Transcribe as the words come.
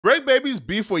Bricc Baby's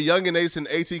beef with Young and Ace and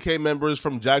ATK members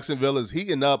from Jacksonville is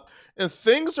heating up, and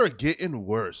things are getting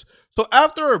worse. So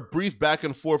after a brief back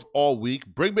and forth all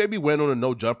week, Bricc Baby went on a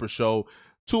No Jumper show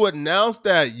to announce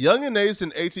that Young and Ace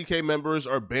and ATK members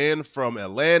are banned from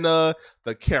Atlanta,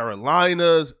 the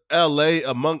Carolinas, LA,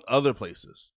 among other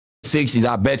places. 60s,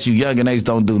 I bet you Young and Ace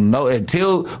don't do no,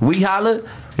 until we holler,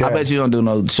 yeah. I bet you don't do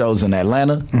no shows in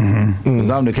Atlanta, because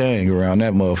I'm the king around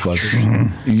that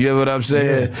motherfucker. You get what I'm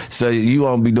saying? Yeah. So you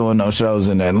won't be doing no shows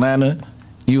in Atlanta,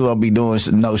 you won't be doing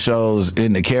no shows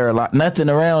in the Carolinas, nothing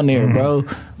around there, bro.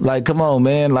 Like, come on,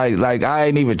 man, like I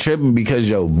ain't even tripping because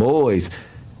your boys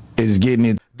is getting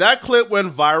it. That clip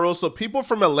went viral, so people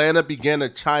from Atlanta began to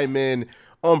chime in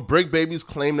on Bricc Baby's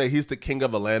claim that he's the king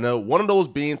of Atlanta, one of those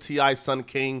being T.I.'s son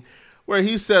King, where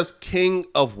he says king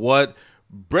of what?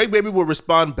 Bricc Baby will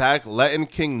respond back, letting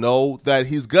King know that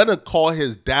he's gonna call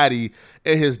his daddy,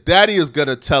 and his daddy is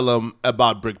gonna tell him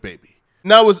about Bricc Baby.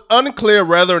 Now, it's unclear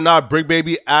whether or not Bricc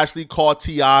Baby actually called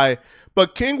T.I.,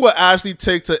 but King will actually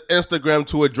take to Instagram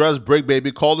to address Bricc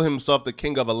Baby, calling himself the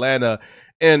king of Atlanta,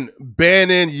 and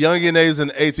banning Young and Ace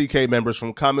and ATK members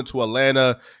from coming to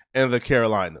Atlanta and the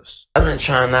Carolinas. I've been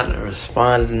trying not to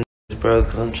respond to this, bro,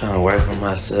 because I'm trying to work on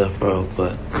myself, bro.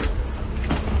 But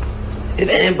if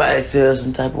anybody feels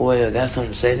some type of way or got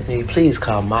something to say to me, please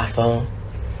call my phone.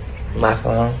 My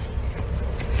phone.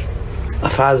 My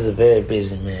father's a very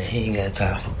busy man. He ain't got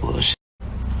time for bullshit.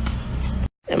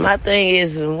 And my thing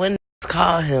is, when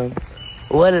call him,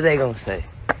 what are they gonna say?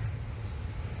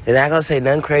 They're not gonna say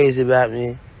nothing crazy about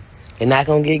me. They're not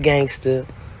gonna get gangster.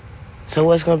 So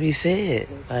what's gonna be said?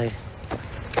 Like,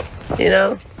 you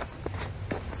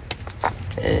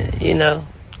know,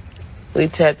 we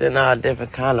tapped in all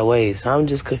different kind of ways. So I'm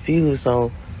just confused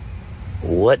on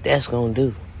what that's gonna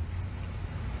do.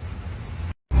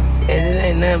 And it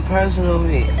ain't nothing personal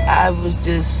with me. I was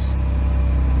just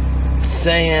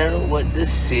saying what the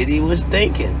city was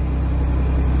thinking.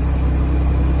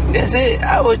 That's it.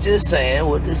 I was just saying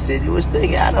what the city was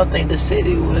thinking. I don't think the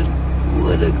city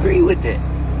would agree with that.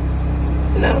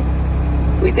 You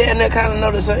know, we damn near kind of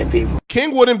know the same people.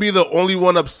 King wouldn't be the only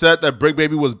one upset that Bricc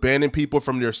Baby was banning people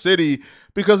from their city,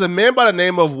 because a man by the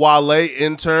name of Wale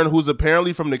Intern, who's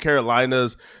apparently from the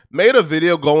Carolinas, made a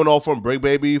video going off on Bricc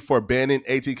Baby for banning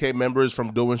ATK members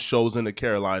from doing shows in the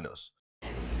Carolinas.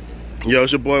 Yo,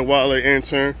 it's your boy Wale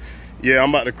Intern. Yeah, I'm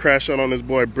about to crash out on this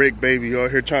boy Bricc Baby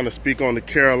out here trying to speak on the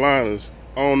Carolinas.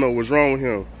 I don't know what's wrong with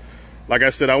him. Like I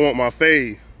said, I want my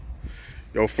fade.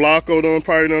 Yo, Flacco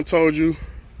probably done told you.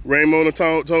 Raymond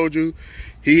told you.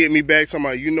 He hit me back talking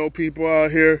about, you know people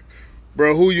out here.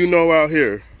 Bro, who you know out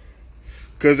here?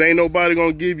 Because ain't nobody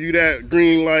going to give you that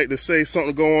green light to say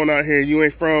something going on out here and you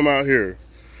ain't from out here.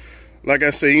 Like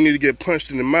I said, you need to get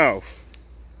punched in the mouth.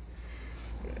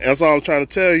 That's all I'm trying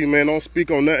to tell you, man. Don't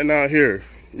speak on nothing out here.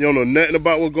 You don't know nothing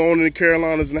about what's going on in the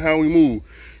Carolinas and how we move.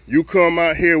 You come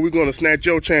out here, we're going to snatch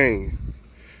your chain.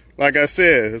 Like I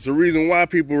said, it's a reason why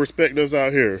people respect us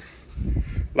out here.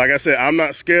 Like I said, I'm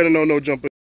not scared of no jumper.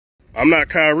 I'm not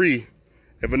Kyrie.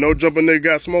 If a no jumper nigga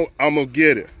got smoke, I'm going to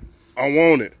get it. I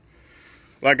want it.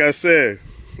 Like I said,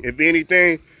 if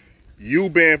anything, you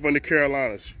banned from the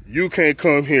Carolinas. You can't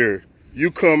come here.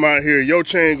 You come out here, your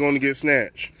chain going to get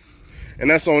snatched. And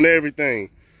that's on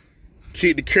everything.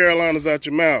 Keep the Carolinas out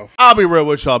your mouth. I'll be real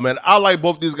with y'all, man. I like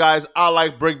both these guys. I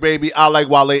like Bricc Baby. I like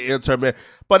Wale Intern, man.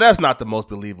 But that's not the most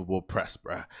believable press,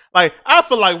 bruh. Like, I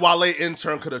feel like Wale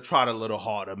Intern could have tried a little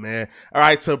harder, man. All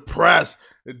right, to press.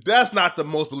 That's not the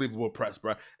most believable press,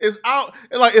 bruh. It's out.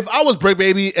 Like, if I was Bricc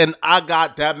Baby and I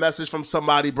got that message from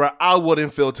somebody, bruh, I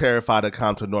wouldn't feel terrified to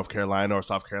come to North Carolina or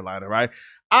South Carolina, right?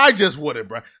 I just wouldn't,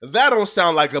 bruh. That don't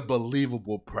sound like a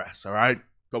believable press, all right?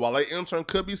 But Wale Intern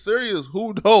could be serious.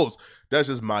 Who knows? That's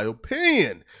just my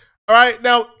opinion. All right,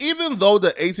 now, even though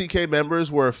the ATK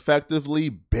members were effectively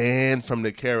banned from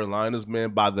the Carolinas,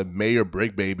 man, by the mayor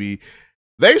Bricc Baby,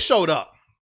 they showed up,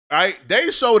 all right?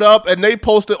 They showed up and they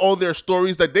posted on their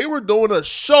stories that they were doing a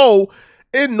show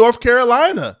in North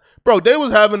Carolina. Bro, they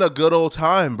was having a good old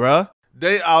time, bruh.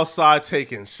 They outside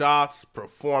taking shots,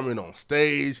 performing on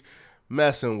stage,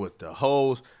 messing with the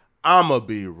hoes. I'ma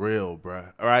be real,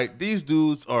 bruh, all right? These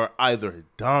dudes are either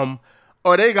dumb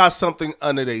or they got something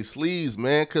under their sleeves,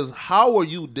 man, because how are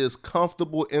you this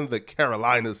comfortable in the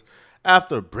Carolinas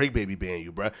after Bricc Baby banned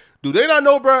you, bruh? Do they not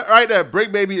know, bruh, right, that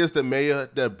Bricc Baby is the mayor,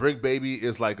 that Bricc Baby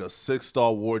is like a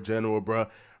 6-star war general,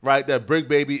 bruh, right, that Bricc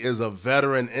Baby is a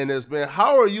veteran in this, man?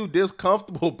 How are you this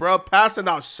comfortable, bruh, passing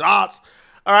out shots,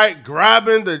 all right,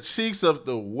 grabbing the cheeks of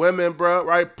the women, bruh,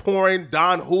 right, pouring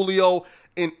Don Julio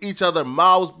in each other's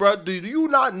mouths, bro. Do you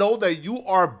not know that you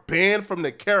are banned from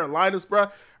the Carolinas, bro?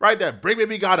 Right, that Bricc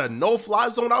Baby got a no-fly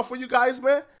zone out for you guys,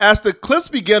 man. As the clips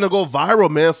began to go viral,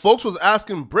 man, folks was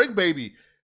asking Bricc Baby,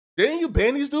 didn't you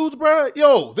ban these dudes, bro?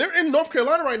 Yo, they're in North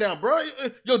Carolina right now, bro.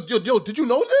 Yo, did you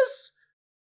know this?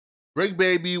 Bricc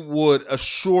Baby would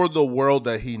assure the world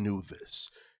that he knew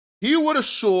this. He would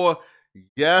assure,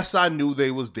 yes, I knew they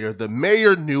was there. The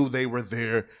mayor knew they were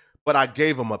there, but I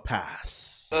gave him a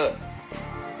pass.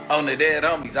 On the dead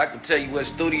homies, I can tell you what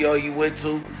studio you went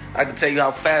to. I can tell you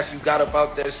how fast you got up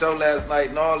out that show last night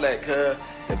and all that, cuz.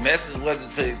 The message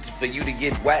wasn't for you to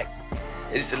get whacked.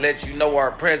 It's to let you know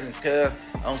our presence, cuz.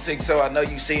 On 6-0, I know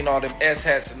you seen all them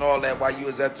S-hats and all that while you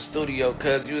was at the studio,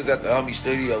 cuz. You was at the homie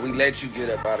studio. We let you get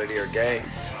up out of there, gang.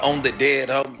 On the dead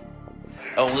homie.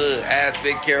 On hood, ass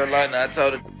Big Carolina, I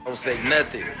told her, don't say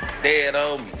nothing. Dead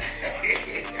homie.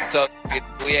 So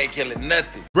we ain't killing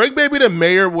nothing. Bricc Baby, the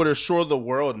mayor, would assure the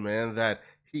world, man, that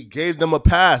he gave them a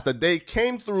pass. That they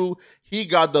came through, he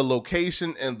got the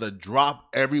location and the drop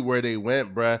everywhere they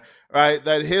went, bruh. Right?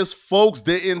 That his folks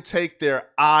didn't take their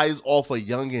eyes off of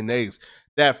Youngin Ace.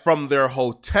 That from their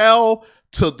hotel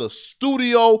to the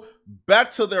studio,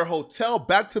 back to their hotel,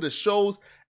 back to the shows,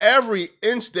 every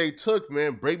inch they took,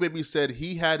 man, Bricc Baby said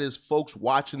he had his folks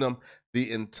watching them the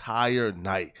entire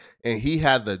night. And he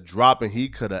had the drop and he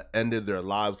could have ended their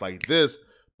lives like this,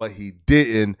 but he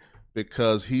didn't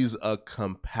because he's a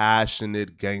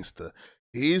compassionate gangster.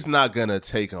 He's not going to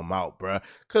take them out, bruh.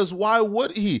 Because why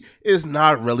would he? It's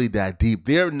not really that deep.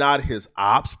 They're not his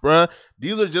ops, bruh.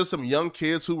 These are just some young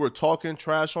kids who were talking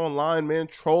trash online, man,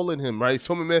 trolling him, right?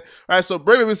 Feel me, man? All right, so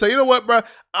Bricc Baby say, you know what, bruh?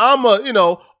 I'm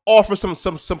offer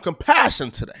some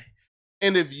compassion today.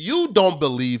 And if you don't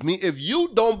believe me, if you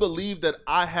don't believe that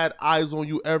I had eyes on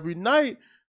you every night,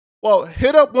 well,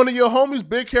 hit up one of your homies,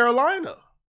 Big Carolina.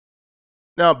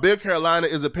 Now, Big Carolina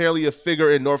is apparently a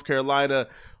figure in North Carolina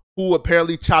who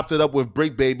apparently chopped it up with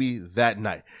Bricc Baby that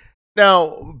night.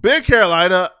 Now, Big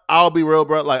Carolina, I'll be real,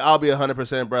 bro. Like, I'll be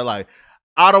 100%, bro. Like,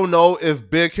 I don't know if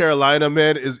Big Carolina,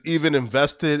 man, is even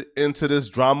invested into this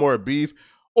drama or beef,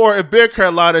 or if Big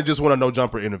Carolina just want a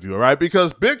no-jumper interview, all right?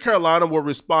 Because Big Carolina will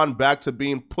respond back to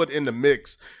being put in the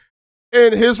mix.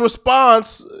 And his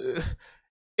response,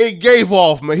 it gave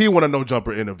off, man. He want a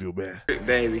no-jumper interview, man. Bricc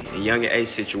Baby and Youngin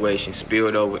Ace situation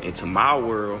spilled over into my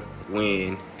world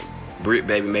when Bricc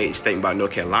Baby made a statement about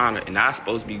North Carolina, and I was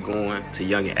supposed to be going to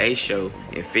Youngin Ace show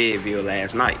in Fayetteville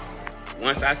last night.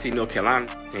 Once I see North Carolina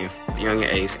saying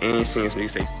Youngin Ace and seeing somebody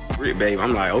say Bricc Baby,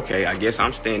 I'm like, okay, I guess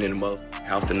I'm staying in the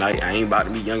house tonight. I ain't about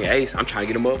to meet Youngin Ace. I'm trying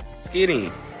to get him up, get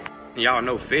in. Y'all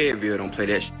know Fayetteville don't play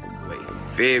that shit away.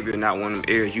 Fayetteville not one of them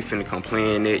areas you finna come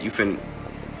playing it.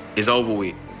 It's over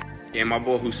with. And my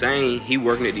boy Hussein, he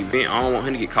working at the event. I don't want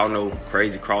him to get caught no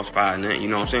crazy crossfire or nothing, you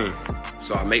know what I'm saying?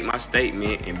 So I make my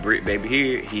statement, and Bricc Baby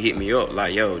here, he hit me up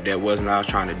like, yo, that wasn't what I was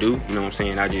trying to do, you know what I'm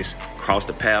saying? I just crossed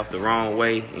the path the wrong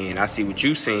way, and I see what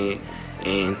you saying,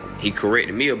 and he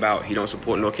corrected me about he don't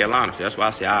support North Carolina. So that's why I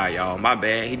said, all right, y'all, my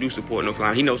bad. He do support North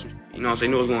Carolina. He knows, you know what I'm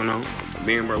saying, know what's going on.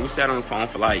 Me and bro, we sat on the phone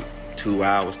for like 2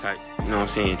 hours type, you know what I'm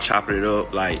saying, chopping it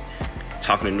up, like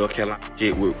talking to North Carolina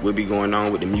shit, what be going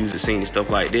on with the music scene and stuff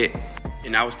like that.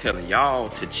 And I was telling y'all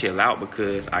to chill out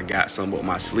because I got something up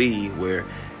my sleeve where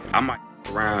I might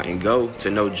around and go to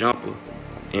No Jumper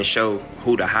and show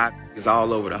who the hot is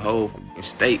all over the whole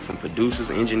state, from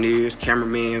producers, engineers,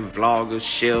 cameramen, vloggers,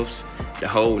 chefs, the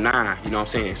whole nine, you know what I'm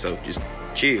saying? So just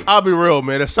chill. I'll be real,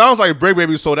 man. It sounds like Bricc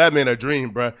Baby sold that man a dream,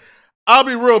 bro. I'll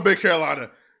be real, Big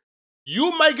Carolina.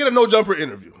 You might get a No Jumper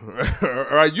interview,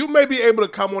 all right? You may be able to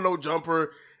come on No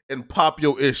Jumper and pop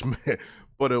your ish, man,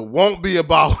 but it won't be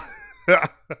about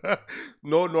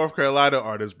no North Carolina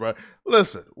artist, bro.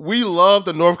 Listen, we love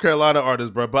the North Carolina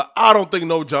artist, bro, but I don't think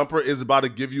No Jumper is about to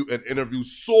give you an interview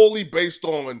solely based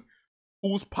on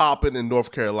who's popping in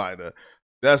North Carolina.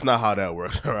 That's not how that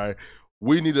works, all right?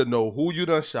 We need to know who you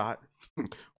done shot,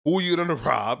 who you done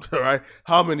robbed, all right?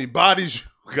 How many bodies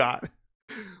you got.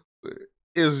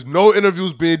 Is no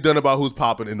interviews being done about who's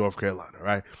popping in North Carolina,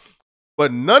 right?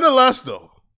 But nonetheless, though,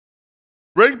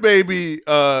 Bricc Baby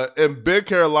and Big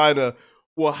Carolina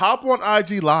will hop on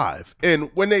IG Live. And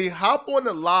when they hop on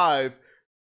the live,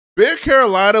 Big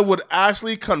Carolina would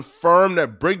actually confirm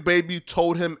that Bricc Baby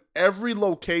told him every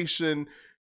location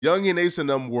Youngin Ace and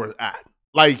them were at.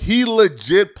 Like, he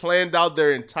legit planned out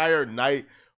their entire night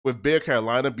with Big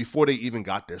Carolina before they even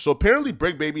got there. So apparently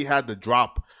Bricc Baby had the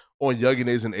drop on Youngin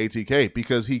Ace and ATK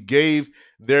because he gave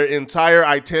their entire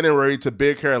itinerary to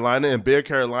Big Carolina, and Big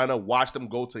Carolina watched them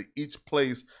go to each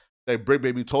place that Bricc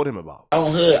Baby told him about.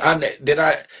 On hood,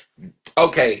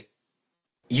 okay,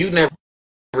 you never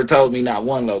never told me not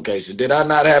one location. Did I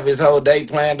not have his whole day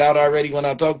planned out already when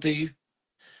I talked to you?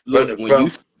 Look,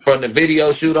 From the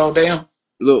video shoot on down?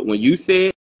 look, when you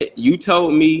said you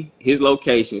told me his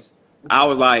locations, I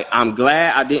was like, I'm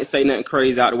glad I didn't say nothing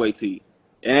crazy out the way to you.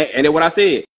 And then what I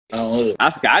said, Oh,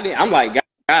 I'm like,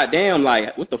 God damn,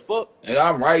 like, what the fuck? and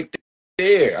I'm right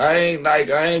there. I ain't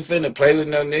finna play with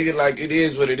no nigga. Like, it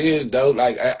is what it is, though.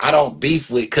 Like, I don't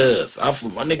beef with cuz. I'm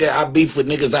from my nigga. I beef with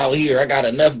niggas out here. I got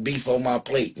enough beef on my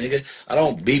plate, nigga. I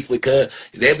don't beef with cuz.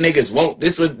 Them niggas won't.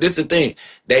 This the thing.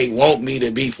 They want me to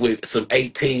beef with some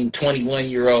 18,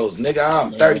 21-year-olds. Nigga,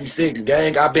 I'm 36,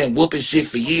 gang. I've been whooping shit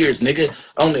for years, nigga.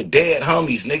 On the dead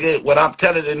homies, nigga. What I'm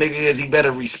telling the nigga is he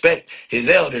better respect his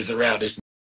elders around this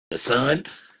son.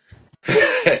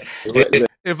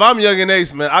 If I'm Young and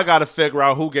Ace, man, I gotta figure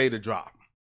out who gave the drop.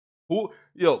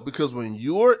 Because when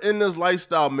you're in this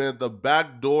lifestyle, man, the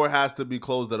back door has to be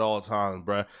closed at all times,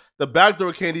 bruh. The back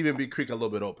door can't even be creaked a little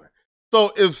bit open.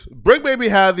 So if Bricc Baby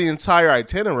had the entire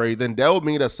itinerary, then that would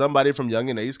mean that somebody from Young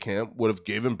and Ace camp would have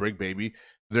given Bricc Baby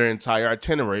their entire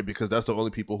itinerary, because that's the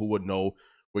only people who would know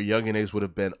where Young and Ace would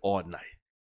have been all night.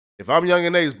 If I'm Young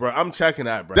and Ace, bro, I'm checking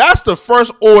that, bro. That's the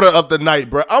first order of the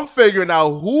night, bro. I'm figuring out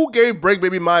who gave Bricc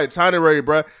Baby my itinerary,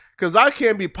 bro, because I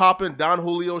can't be popping Don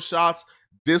Julio shots,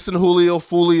 dissing Julio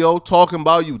Fulio, talking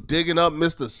about you digging up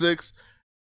Mr. Six,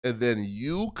 and then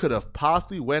you could have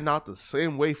possibly went out the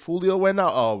same way Fulio went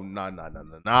out. Oh,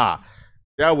 nah.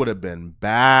 That would have been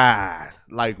bad,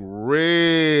 like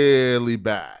really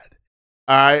bad.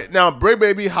 All right, now Bricc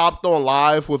Baby hopped on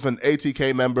live with an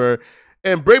ATK member,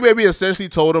 and Bricc Baby essentially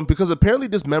told him, because apparently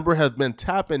this member has been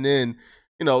tapping in,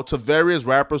 to various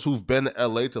rappers who've been in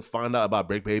LA to find out about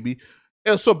Bricc Baby.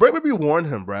 And so Bricc Baby warned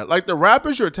him, Brad, like, the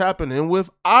rappers you're tapping in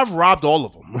with, I've robbed all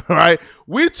of them, right?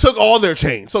 We took all their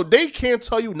chains. So they can't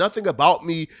tell you nothing about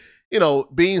me,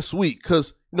 being sweet,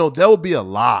 because, that would be a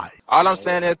lie. All I'm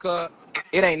saying is, cuz,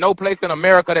 it ain't no place in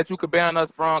America that you could ban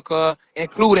us from, cuz,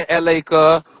 including LA,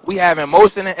 cuz. We having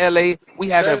motion in LA. We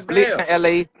having Bricc in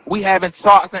LA. We having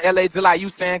charts in LA, just like you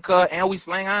saying, cuz, and we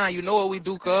slang on. You know what we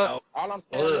do, cuz. All I'm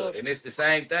saying is, and it's the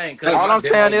same thing. all I'm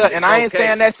saying is, and I ain't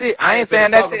saying that shit. I ain't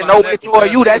saying that shit no way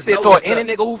toward you. That shit toward any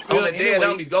nigga who feel on the dead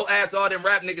anyway. homies. Go ask all them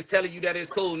rap niggas telling you that it's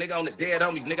cool, nigga. On the dead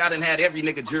homies, nigga. I done had every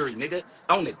nigga jury, nigga.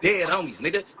 On the dead homies,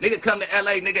 nigga. Nigga come to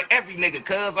LA, nigga. Every nigga,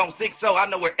 cuz on 6 show, I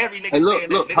know where every nigga Look, saying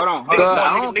that, nigga. hold on.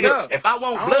 I don't care. If I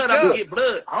want I don't blood, I'm care. gonna get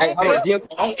blood. I don't Hold on, care. Jim.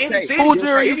 On any city, Who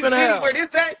jury you any finna city have? where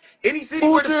this at, any city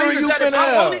Who where the jury fingers you at, if finna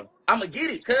I want have? it, I'ma get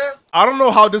it, cuz. I don't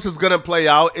know how this is gonna play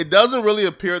out. It doesn't really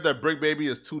appear that Bricc Baby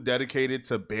is too dedicated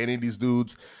to banning these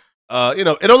dudes. It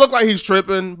don't look like he's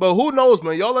tripping, but who knows,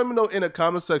 man? Y'all let me know in the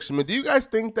comment section, man. Do you guys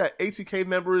think that ATK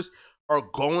members are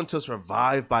going to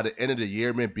survive by the end of the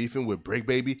year, man, beefing with Bricc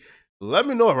Baby? Let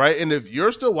me know, right? And if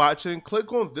you're still watching,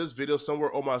 click on this video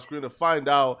somewhere on my screen to find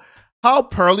out how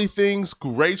Pearly Things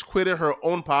rage quitted her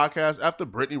own podcast after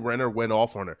Brittany Renner went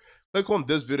off on her. Click on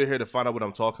this video here to find out what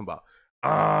I'm talking about.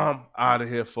 I'm out of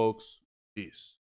here, folks. Peace.